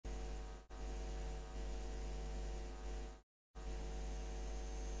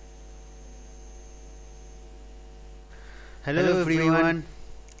Hello everyone,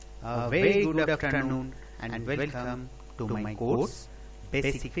 a very good afternoon and welcome to my course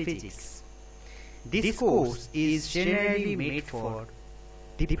Basic Physics. This course is generally made for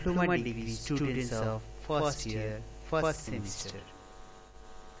diploma degree students of first year, first semester.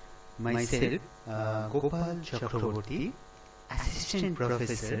 Myself, Gopal Chakraborty, Assistant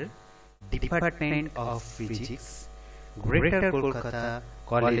Professor, Department of Physics, Greater Kolkata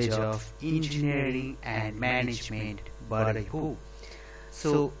College of Engineering and Management, Badaipur.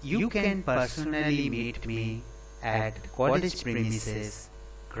 So you can personally meet me at college premises,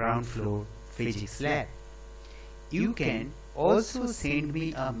 ground floor physics lab. You can also send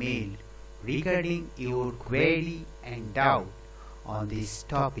me a mail regarding your query and doubt on this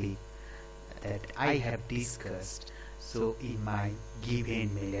topic that I have discussed. So in my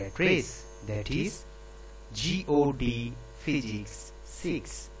given mail address, that is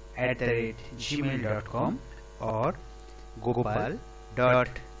godphysics6@gmail.com or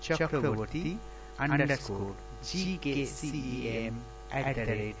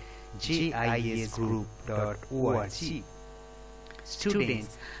gopal.chakraborty_gkcem@jisgroup.org.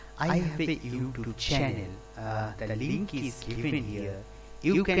 Students, I have a YouTube channel. The link is given here.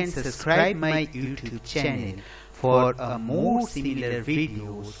 You can subscribe my YouTube channel for more similar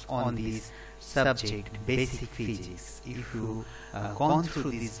videos on this subject, basic physics. If you gone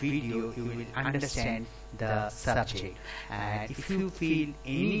through this video, you will understand the subject, and if you feel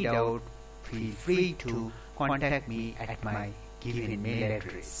any doubt, feel free to contact me at my given mail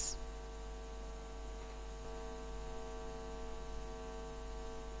address.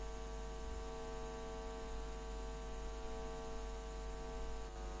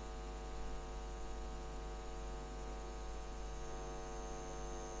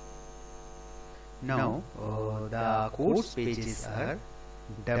 Now the course pages are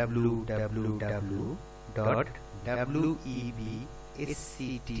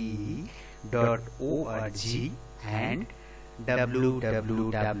www.webscte.org and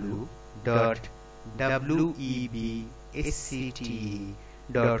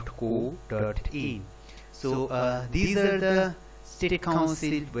www.webscte.co.in. So these are the State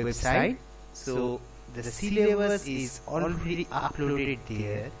Council website. So the syllabus is already uploaded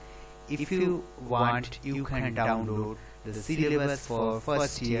there. If you want, you can download the syllabus for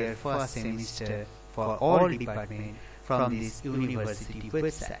first year, first semester for all departments from this university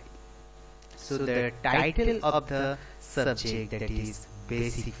website. So the title of the subject, that is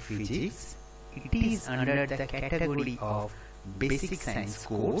Basic Physics, it is under the category of Basic Science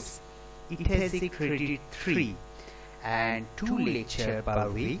course. It has a credit 3 and 2 lecture per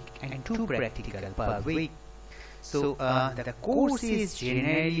week and 2 practical per week. So the course is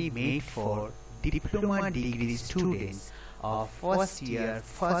generally made for diploma degree students of first year,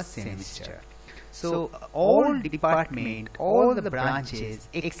 first semester. So all department, all the branches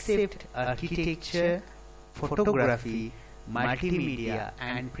except architecture, photography, multimedia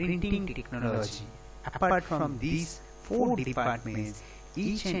and printing technology. Apart from these 4 departments,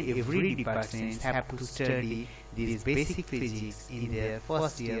 each and every department have to study this basic physics in their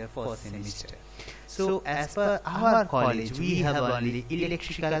first year, first semester. So as per our college, we have only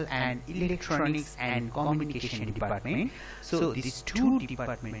electrical and electronics and communication department. So these 2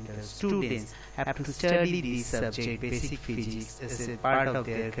 departmental students have to study this subject, basic physics, as a part of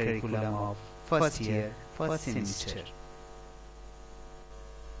their curriculum of first year, first semester.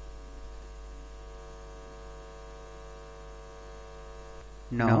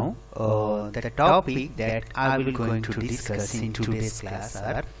 Now, the topic that I will going to discuss in today's class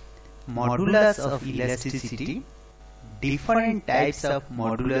are modulus of elasticity, different types of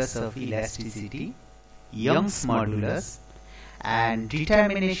modulus of elasticity, Young's modulus, and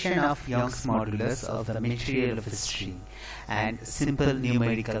determination of Young's modulus of the material of a string, and simple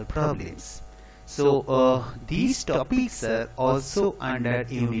numerical problems. So these topics are also under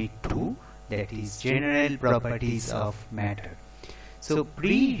Unit 2, that is General Properties of Matter. So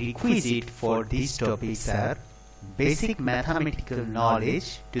prerequisite for these topics are basic mathematical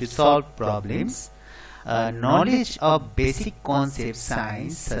knowledge to solve problems, knowledge of basic concept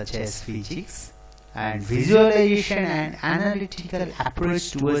science such as physics, and visualization and analytical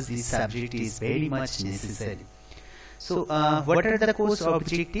approach towards this subject is very much necessary. So what are the course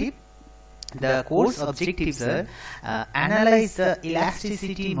objectives? The course objectives are analyze the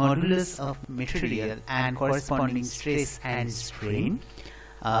elasticity modulus of material and corresponding stress and strain,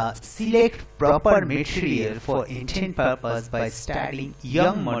 select proper material for intent purpose by studying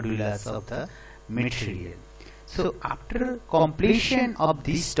Young modulus of the material. So after completion of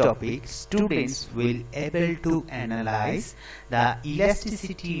this topic, students will able to analyze the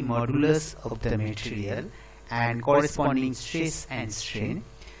elasticity modulus of the material and corresponding stress and strain.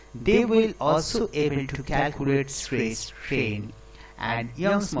 They will also able to calculate stress, strain and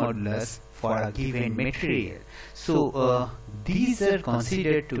Young's modulus for a given material. So these are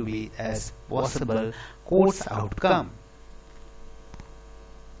considered to be as possible course outcome.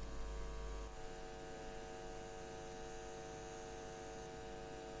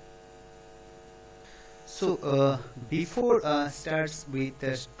 So before starts with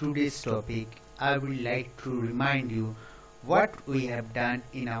today's topic, I would like to remind you what we have done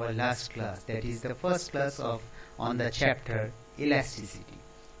in our last class, that is the first class on the chapter elasticity.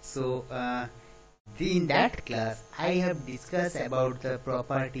 So in that class I have discussed about the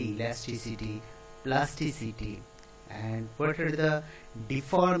property elasticity, plasticity, and what are the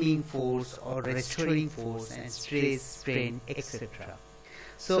deforming force or restoring force and stress, strain, etc.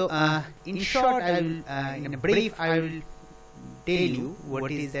 So in short, I will in a brief I will tell you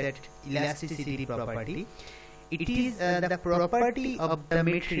what is that elasticity property. It is the property of the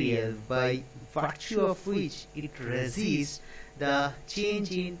material by virtue of which it resists the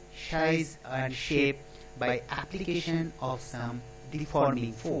change in size and shape by application of some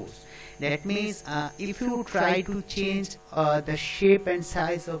deforming force. That means if you try to change the shape and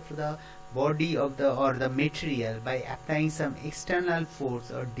size of the body of the material by applying some external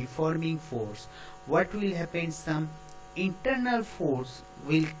force or deforming force, what will happen? Some internal force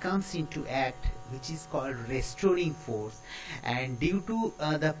will comes into act, which is called restoring force, and due to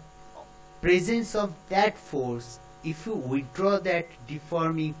the presence of that force, if you withdraw that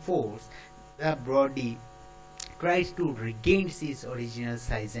deforming force, the body tries to regain its original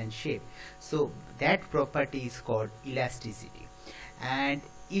size and shape. So that property is called elasticity. And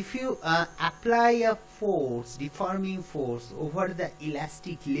if you apply a force, deforming force over the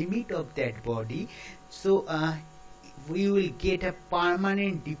elastic limit of that body, so we will get a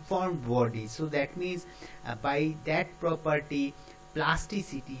permanent deformed body. So that means by that property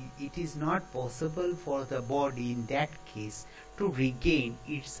plasticity, it is not possible for the body in that case to regain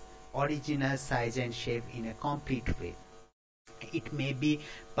its original size and shape in a complete way. It may be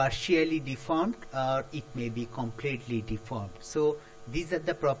partially deformed or it may be completely deformed. So these are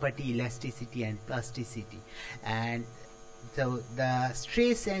the property elasticity and plasticity. And so the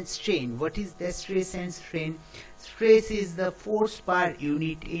stress and strain, what is the stress and strain? Stress is the force per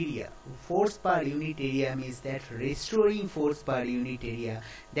unit area. Force per unit area means that restoring force per unit area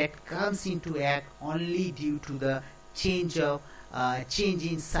that comes into act only due to the change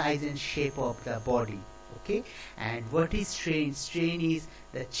in size and shape of the body. Okay, and what is strain? Strain is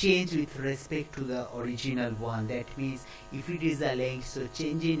the change with respect to the original one. That means if it is a length, so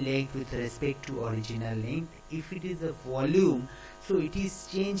change in length with respect to original length. If it is a volume, so it is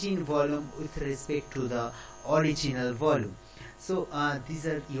change in volume with respect to the original volume. So these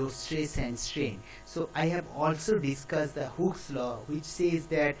are your stress and strain. So I have also discussed the Hooke's law, which says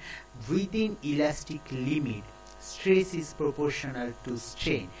that within elastic limit, stress is proportional to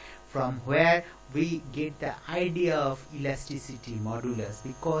strain, from where we get the idea of elasticity modulus,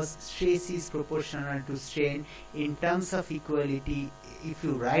 because stress is proportional to strain in terms of equality. If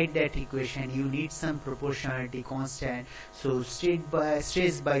you write that equation, you need some proportionality constant. So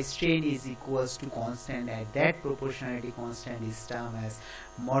stress by strain is equals to constant, and that proportionality constant is termed as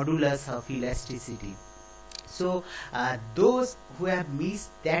modulus of elasticity. So those who have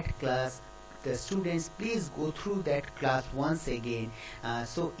missed that class, the students, please go through that class once again,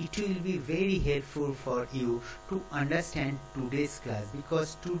 so it will be very helpful for you to understand today's class,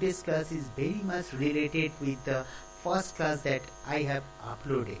 because today's class is very much related with the first class that I have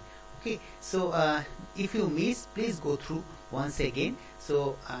uploaded. Okay, so if you missed, please go through once again.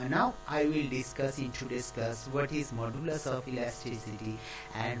 So now I will discuss in today's class what is modulus of elasticity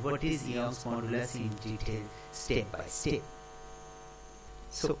and what is Young's modulus in detail, step by step.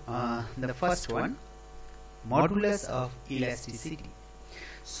 So the first one, modulus of elasticity.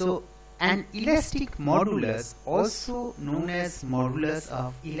 So an elastic modulus, also known as modulus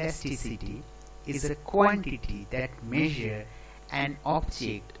of elasticity, is a quantity that measures an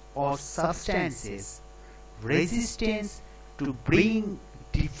object or substance's resistance to being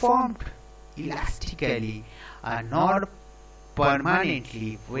deformed elastically nor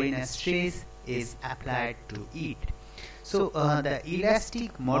permanently when a stress is applied to it. So the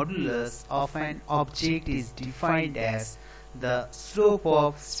elastic modulus of an object is defined as the slope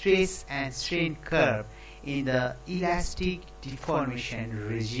of stress and strain curve in the elastic deformation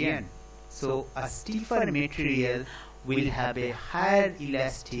region. So a stiffer material will have a higher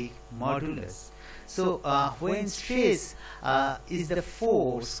elastic modulus. So when stress is the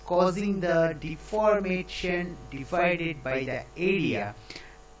force causing the deformation divided by the area,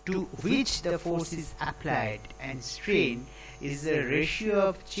 to which the force is applied, and strain is the ratio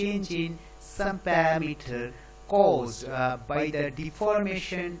of change in some parameter caused by the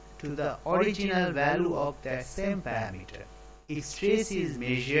deformation to the original value of the same parameter. If stress is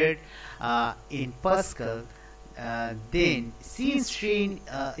measured in Pascal, then since strain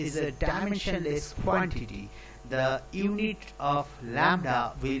is a dimensionless quantity, the unit of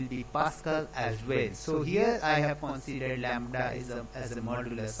lambda will be Pascal as well. So here I have considered lambda as a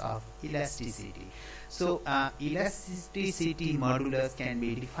modulus of elasticity. So elasticity modulus can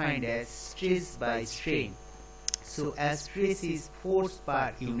be defined as stress by strain. So as stress is force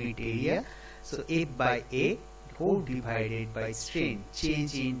per unit area, so F by A whole divided by strain,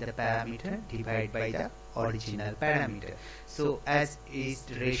 change in the parameter divided by the original parameter. So as is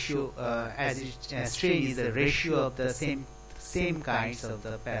the ratio, strain is the ratio of the same kinds of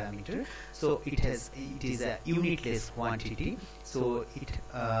the parameter, so it is a unitless quantity. So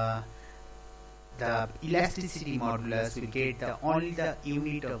the elasticity modulus will get only the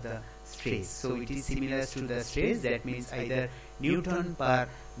unit of the stress. So it is similar to the stress, that means either Newton per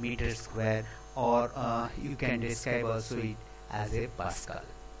meter square, or you can describe also it as a Pascal.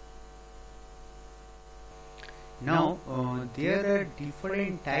 Now there are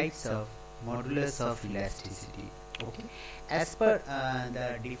different types of modulus of elasticity. Okay, as per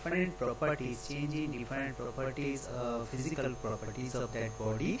the different properties, changing different properties, physical properties of that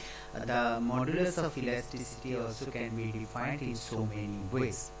body, the modulus of elasticity also can be defined in so many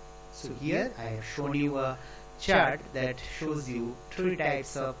ways. So here I have shown you a chart that shows you three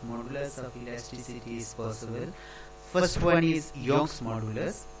types of modulus of elasticity is possible. First one is Young's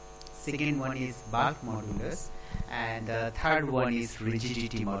modulus, second one is bulk modulus, and the third one is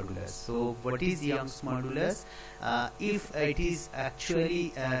rigidity modulus. So what is Young's modulus? If it is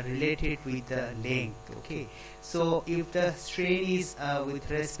actually related with the length, okay, so if the strain is with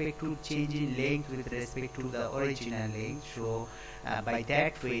respect to change in length with respect to the original length, so by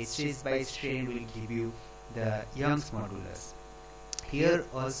that way stress by strain will give you the Young's modulus. Here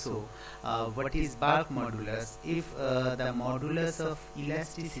also what is bulk modulus? If the modulus of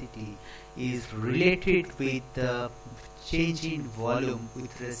elasticity is related with the change in volume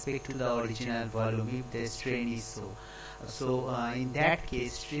with respect to the original volume, if the strain is so in that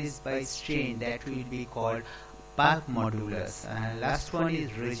case stress by strain, that will be called bulk modulus. And last one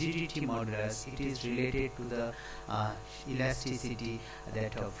is rigidity modulus. It is related to the elasticity,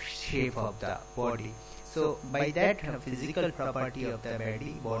 that of shape of the body. So by that physical property of the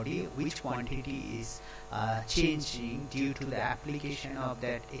body, which quantity is changing due to the application of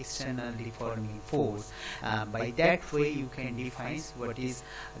that external deforming force, by that way you can define what is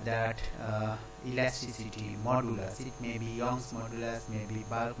that elasticity modulus. It may be Young's modulus, may be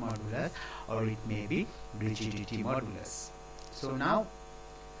bulk modulus, or it may be rigidity modulus. So now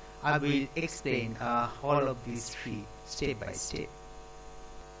I will explain all of these three step by step.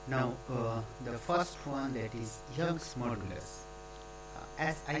 Now the first one, that is Young's modulus.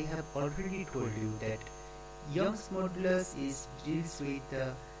 As I have already told you that Young's modulus deals with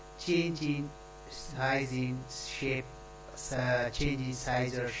the change in size in shape, change in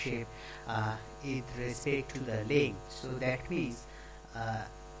size or shape with respect to the length. So that means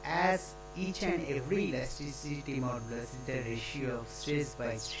as each and every elasticity modulus is the ratio of stress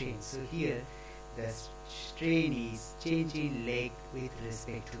by strain. So here the strain is change in length with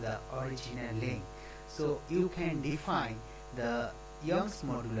respect to the original length. So you can define the Young's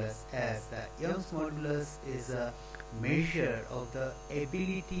modulus as the Young's modulus is a measure of the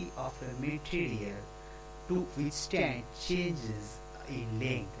ability of a material to withstand changes in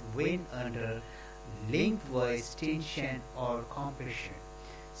length when under lengthwise tension or compression.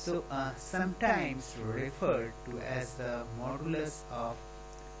 So sometimes referred to as the modulus of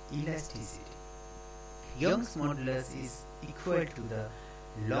elasticity. Young's modulus is equal to the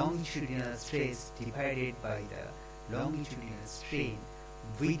longitudinal stress divided by the longitudinal strain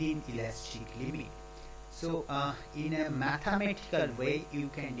within elastic limit. So in a mathematical way you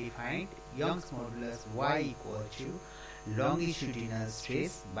can define Young's modulus Y equal to longitudinal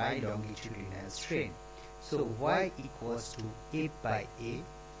stress by longitudinal strain. So Y equals to F by A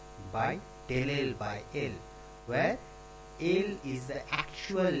by del L by L, where L is the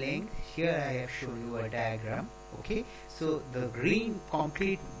actual length. Here I have shown you a diagram. Okay, so the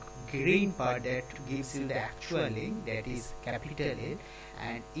complete green part that gives you the actual length, that is capital L,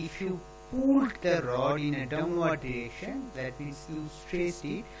 and if you pulled the rod in a downward direction, that means you stressed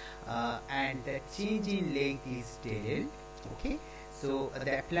it, and the change in length is del L. Okay, so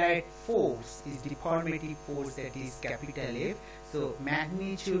the applied force is deformity force, that is capital F. So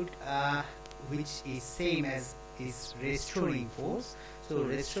magnitude which is same as is restoring force. So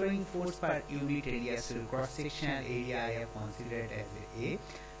restoring force per unit area, so cross-sectional area I have considered as A.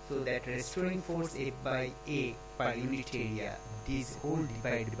 So that restoring force F by A per unit area, this whole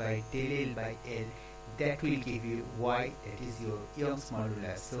divided by del L by L, that will give you Y, that is your Young's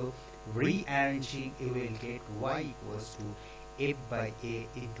modulus. So rearranging, you will get Y equals to F by A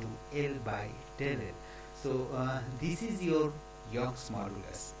into L by del L. So this is your Young's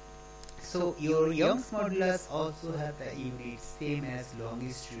modulus. So your Young's modulus also have the unit same as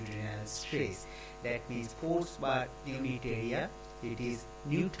longitudinal stress. That means force per unit area, it is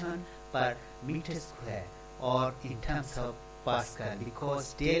Newton per meter square, or in terms of Pascal,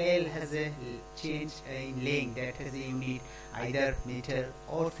 because del L has a change in length, that has a unit either meter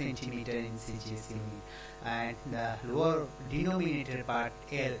or centimeter in CGS unit, and the lower denominator part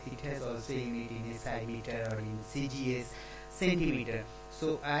L, it has also a unit in SI meter or in CGS centimeter.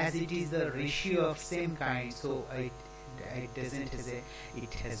 So as it is the ratio of same kind, so it doesn't has a,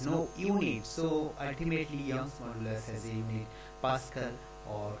 it has no unit. So ultimately Young's modulus has a unit Pascal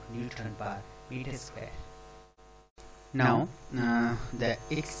or Newton per meter square. Now the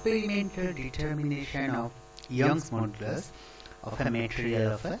experimental determination of Young's modulus of a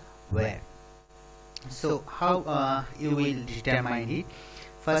material of a wear. So how you will determine it?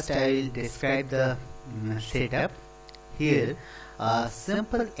 First I will describe the setup. Here a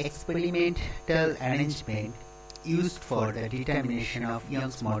simple experimental arrangement used for the determination of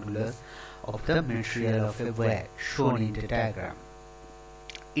Young's modulus of the material of a wire shown in the diagram.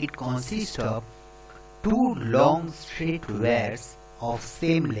 It consists of two long straight wires of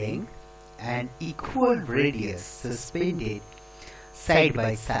same length and equal radius suspended side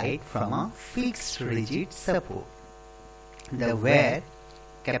by side from a fixed rigid support. The wire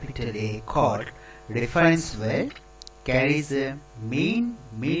capital A called reference wire carries a main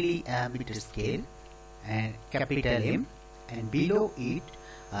milliammeter scale and capital M, and below it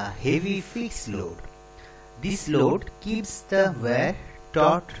a heavy fixed load. This load keeps the wire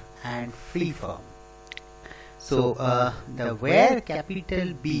taut and freeform. So the wire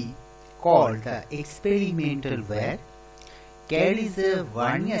capital B, called the experimental wire, carries a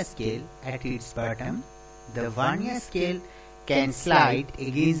vernier scale at its bottom. The vernier scale can slide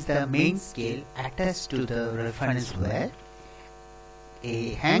against the main scale attached to the reference wire. A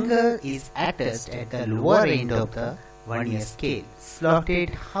hanger is attached at the lower end of the vernier scale. Slotted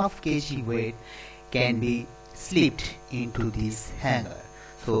half kg weight can be slipped into this hanger.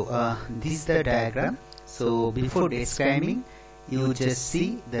 So this is the diagram. So before describing, you just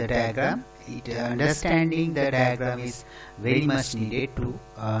see the diagram. Understanding the diagram is very much needed to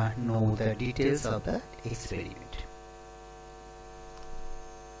know the details of the experiment.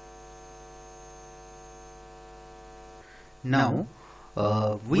 Now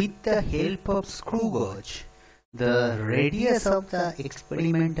with the help of screw gauge, the radius of the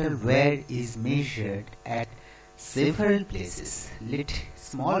experimental wire is measured at several places. Let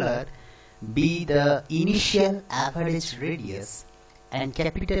smaller be the initial average radius and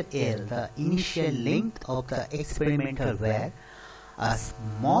capital L the initial length of the experimental wire. A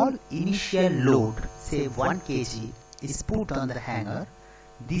small initial load, say 1 kg, is put on the hanger.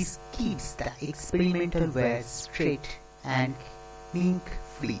 This keeps the experimental wire straight and kink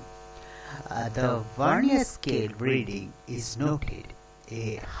free. The vernier scale reading is noted.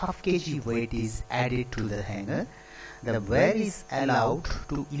 A half kg weight is added to the hanger. The wire is allowed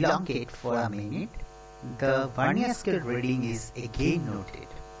to elongate for a minute. The vernier scale reading is again noted.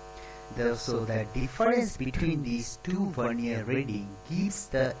 So the difference between these two vernier readings gives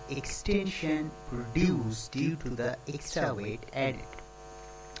the extension produced due to the extra weight added.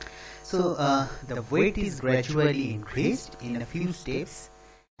 So the weight is gradually increased in a few steps,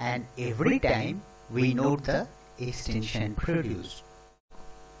 and every time we note the extension produced.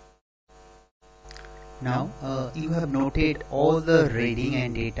 Now you have noted all the reading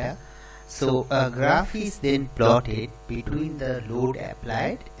and data. So a graph is then plotted between the load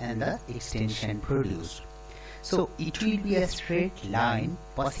applied and the extension produced. So it will be a straight line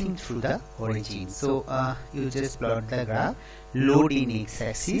passing through the origin. So you just plot the graph, load in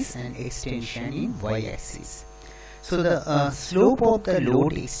x-axis and extension in y-axis. So the slope of the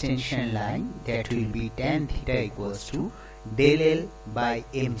load extension line, that will be tan theta equals to del L by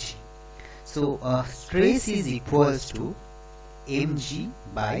mg. So stress is equals to mg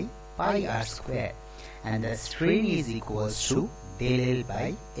by pi r square, and the strain is equals to del L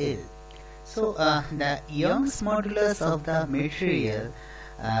by L. So the Young's modulus of the material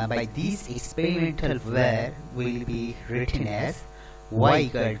by this experimental wire will be written as y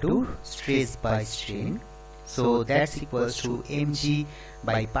equal to stress by strain. So that's equals to mg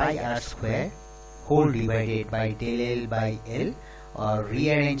by pi r square. whole divided by del L by L, or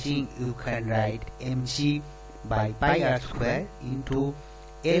rearranging you can write mg by pi r square into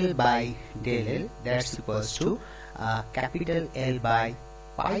L by del L, that's equals to capital L by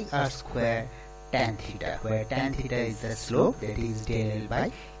pi r square tan theta, where tan theta is the slope, that is del L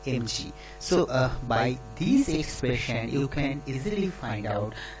by mg. So by this expression you can easily find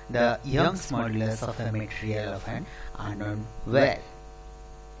out the Young's modulus of a material of an unknown well.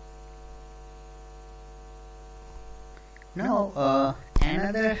 Now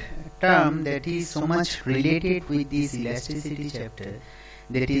another term that is so much related with this elasticity chapter,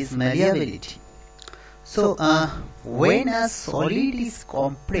 that is malleability. So when a solid is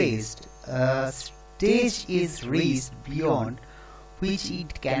compressed, a stage is reached beyond which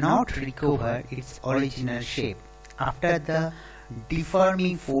it cannot recover its original shape after the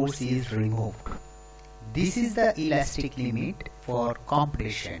deforming force is removed. This is the elastic limit for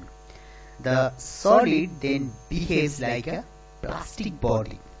compression. The solid then behaves like a plastic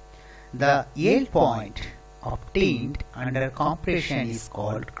body. The yield point obtained under compression is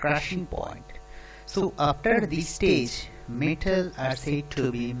called crushing point. So after this stage, metals are said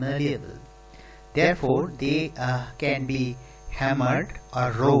to be malleable. Therefore, they can be hammered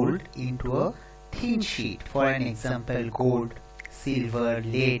or rolled into a thin sheet, for an example gold, silver,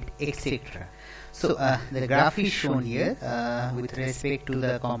 lead, etc. So the graph is shown here with respect to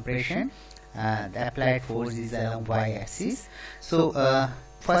the compression. The applied force is along y-axis. So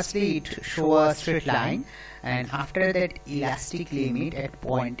firstly it shows a straight line, and after that elastic limit at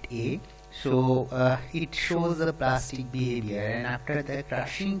point A, so it shows the plastic behavior, and after the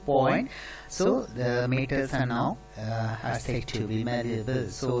crushing point, so the metals are now are said to be malleable.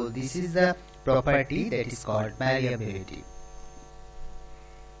 So this is the property that is called malleability.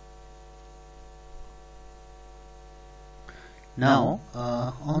 Now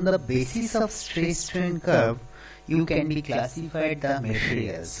on the basis of stress-strain curve, you can be classified the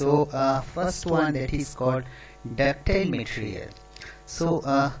material. So first one, that is called ductile material. So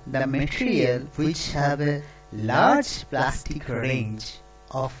the material which have a large plastic range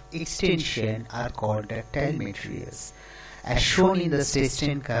of extension are called ductile materials. As shown in the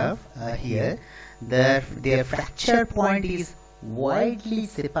stress-strain curve here, their fracture point is widely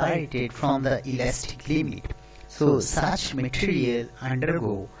separated from the elastic limit. So such material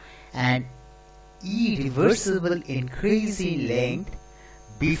undergo an irreversible increase in length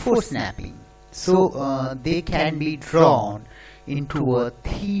before snapping. So they can be drawn into a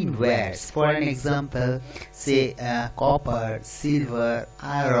thin wires, for an example say copper, silver,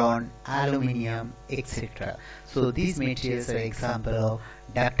 iron, aluminium, etc. So these materials are example of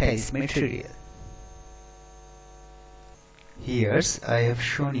ductile material. Here I have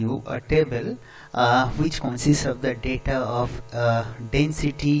shown you a table which consists of the data of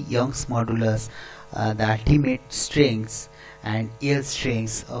density, Young's modulus, the ultimate strengths and yield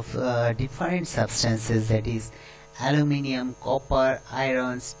strengths of different substances, that is aluminium, copper,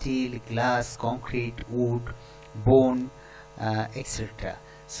 iron, steel, glass, concrete, wood, bone, etc.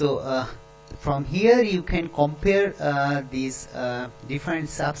 So from here you can compare these different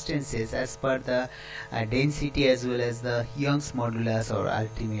substances as per the density as well as the Young's modulus or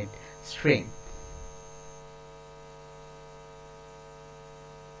ultimate strength.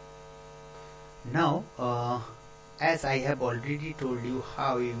 Now as I have already told you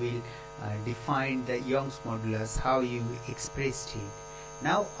how you will define the Young's modulus, how you expressed it.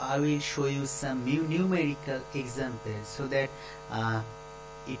 Now I will show you some numerical examples so that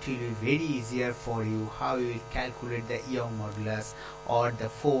it will be very easier for you how you will calculate the Young's modulus or the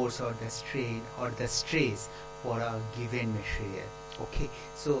force or the strain or the stress for a given material. Okay,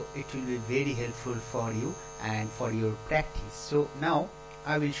 so it will be very helpful for you and for your practice. So now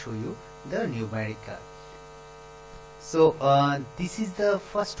I will show you the numerical. So this is the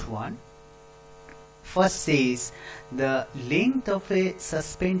first one. First says the length of a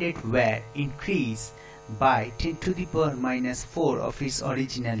suspended wire increase by 10 to the power minus 4 of its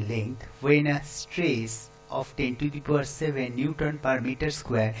original length when a stress of 10 to the power 7 Newton per meter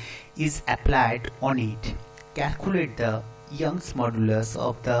square is applied on it. Calculate the Young's modulus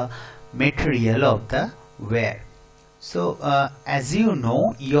of the material of the wire. So as you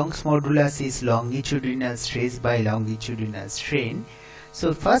know, Young's modulus is longitudinal stress by longitudinal strain.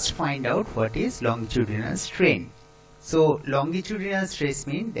 So first find out what is longitudinal strain. So longitudinal stress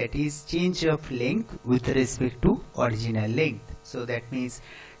means that is change of length with respect to original length. So that means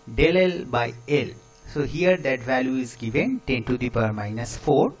del L by L. So here that value is given 10 to the power minus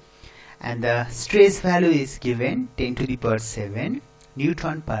 4 and the stress value is given 10 to the power 7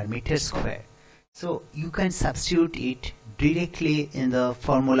 Newton per meter square. So you can substitute it directly in the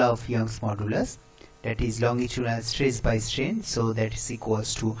formula of Young's modulus. that is longitudinal stress by strain, so that is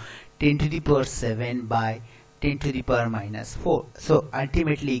equals to 10 to the power 7 by 10 to the power minus 4. So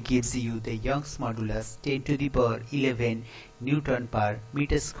ultimately it gives you the Young's modulus 10 to the power 11 Newton per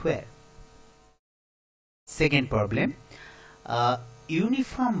meter square. Second problem,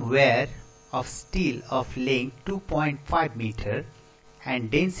 uniform wear of steel of length 2.5 meter and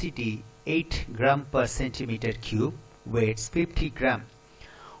density 8 gram per centimeter cube, weights 50 gram.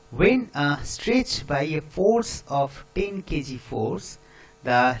 When stretched by a force of 10 kg force,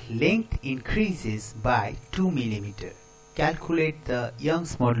 the length increases by 2 millimeter. Calculate the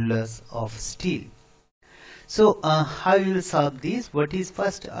Young's modulus of steel. So how you will solve this? What is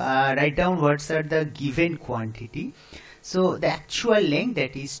first, write down what are the given quantity. So the actual length,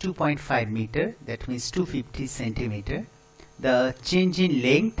 that is 2.5 meter, that means 250 centimeter. The change in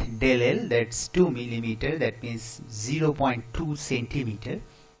length del L, that's 2 millimeter, that means 0.2 centimeter.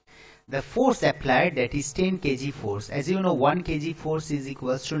 The force applied, that is 10 kg force. As you know, 1 kg force is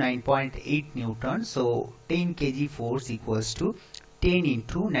equals to 9.8 Newton. So 10 kg force equals to 10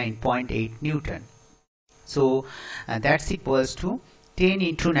 into 9.8 Newton. So that's equals to 10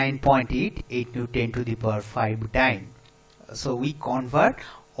 into 9.8, 8 to 10 to the power 5 dyne. So we convert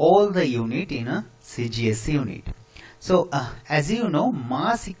all the unit in a CGS unit. So as you know,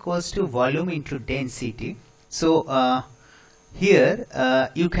 mass equals to volume into density. So here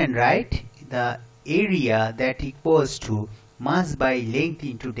you can write the area that equals to mass by length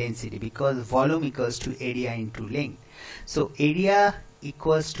into density, because volume equals to area into length. So area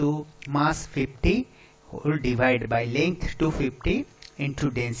equals to mass 50 whole divided by length 250 into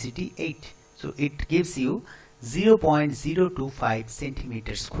density 8. So it gives you 0.025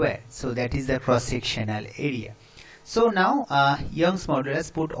 centimeter square. So that is the cross-sectional area. So now Young's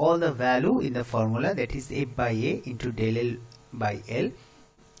modulus, put all the value in the formula, that is F by A into del L by L.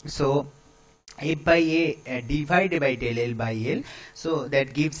 So F by A divided by del L by L, so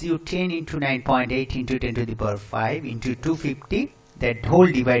that gives you 10 into 9.8 into 10 to the power 5 into 250, that whole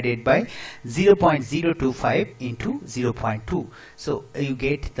divided by 0.025 into 0.2. So you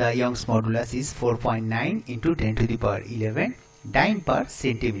get the Young's modulus is 4.9 into 10 to the power 11 dyne per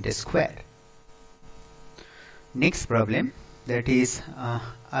centimeter square. Next problem, that is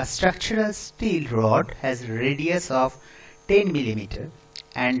a structural steel rod has a radius of 10 millimeter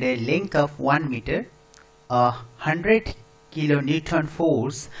and a length of 1 meter. 100 kilonewton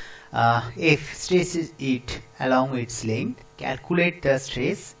force F stresses it along its length. Calculate the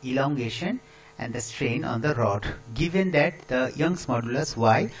stress, elongation and the strain on the rod, given that the Young's modulus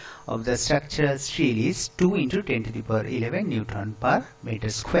Y of the structural steel is 2 into 10 to the power 11 Newton per meter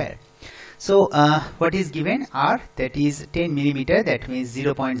square. So what is given? R, that is 10 millimeter, that means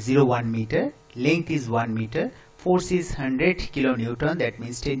 0.01 meter, length is 1 meter, force is 100 kilonewton, that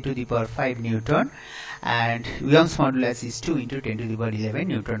means 10 to the power 5 Newton, and Young's modulus is 2 into 10 to the power 11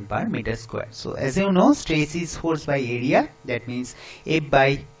 Newton per meter square. So as you know, stress is force by area, that means F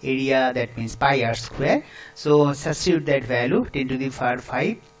by area, that means pi r square. So substitute that value, 10 to the power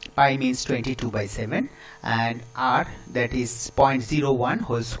 5, pi means 22 by 7, and r, that is 0.01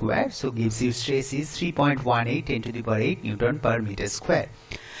 whole square, so gives you stress is 3.18 10 to the power 8 Newton per meter square.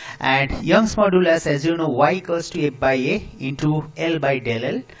 And Young's modulus, as you know, Y equals to F by A into L by del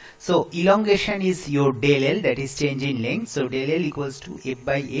L. So elongation is your del L, that is change in length. So del L equals to F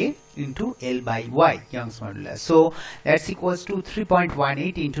by A into L by Y, Young's modulus. So that's equals to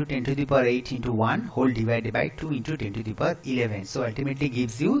 3.18 into 10 to the power 8 into 1 whole divided by 2 into 10 to the power 11. So ultimately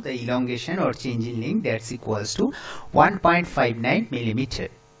gives you the elongation or change in length, that's equals to 1.59 millimeter.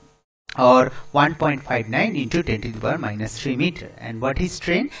 Or 1.59 into 10 to the power minus 3 meter. And what is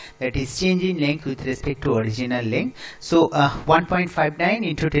strain? That is change in length with respect to original length. So 1.59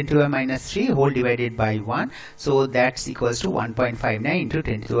 into 10 to the power minus 3 whole divided by 1. So that's equals to 1.59 into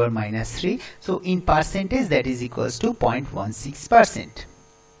 10 to the power minus 3. So in percentage, that is equals to 0.16%.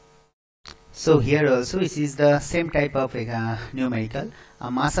 So here also it is the same type of numerical. A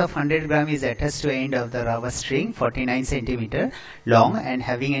mass of 100 gram is attached to the end of the rubber string, 49 centimeter long, and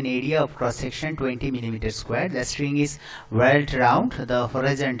having an area of cross section 20 millimeter square. The string is whirled round the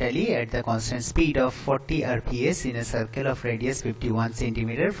horizontally at the constant speed of 40 rps in a circle of radius 51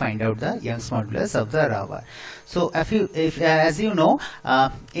 centimeter. Find out the Young's modulus of the rubber. So as you know,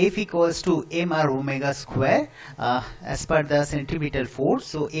 F equals to mr omega square as per the centripetal force.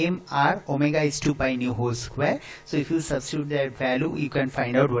 So mr omega is 2 pi nu whole square. So if you substitute that value, you can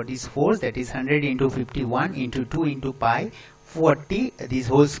find out what is force, that is 100 into 51 into 2 into pi 40 this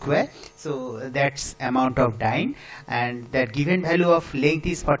whole square, so that's amount of dyne, and that given value of length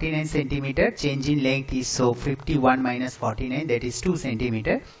is 49 centimeter, change in length is so 51 minus 49, that is 2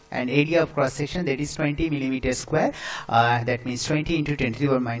 centimeter, and area of cross section, that is 20 millimeter square, that means 20 into 10 to the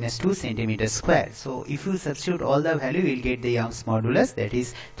power minus 2 centimeter square. So if you substitute all the value, you will get the Young's modulus, that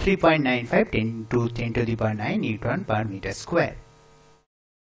is 3.95 10 to the power 9 Newton per meter square.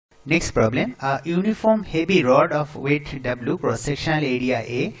 Next problem, a uniform heavy rod of weight W, cross-sectional area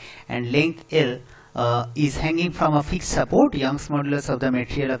A and length L is hanging from a fixed support. Young's modulus of the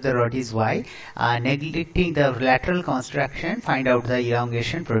material of the rod is Y. Neglecting the lateral construction, find out the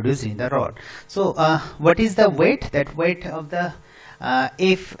elongation produced in the rod. So what is the weight? That weight of the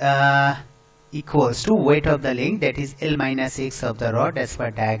F equals to weight of the length, that is L minus X of the rod as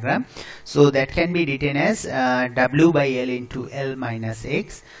per diagram. So that can be written as W by L into L minus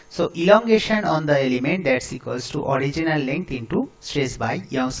X. So elongation on the element, that's equals to original length into stress by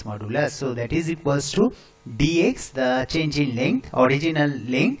Young's modulus. So that is equals to dx, the change in length, original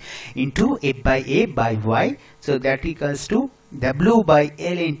length, into F by A by Y. So that equals to W by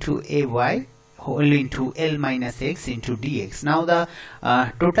L into AY whole into L minus X into dx. Now the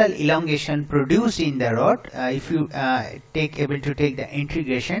total elongation produced in the rod, if you able to take the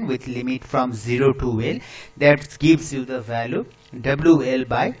integration with limit from 0 to L, that gives you the value WL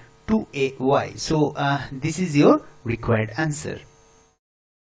by 2AY. So this is your required answer.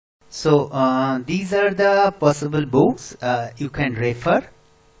 So these are the possible books you can refer.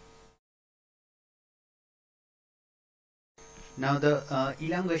 Now the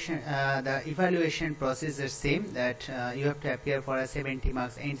the evaluation process is same, that you have to appear for a 70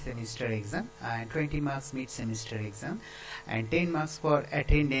 marks end semester exam and 20 marks mid semester exam and 10 marks for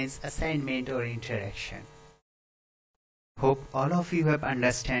attendance, assignment or interaction. Hope all of you have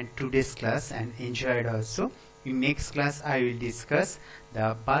understand today's class and enjoyed also. In next class I will discuss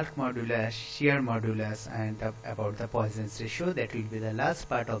the bulk modulus, shear modulus and about the Poisson's ratio. That will be the last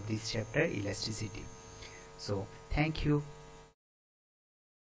part of this chapter, elasticity. So thank you.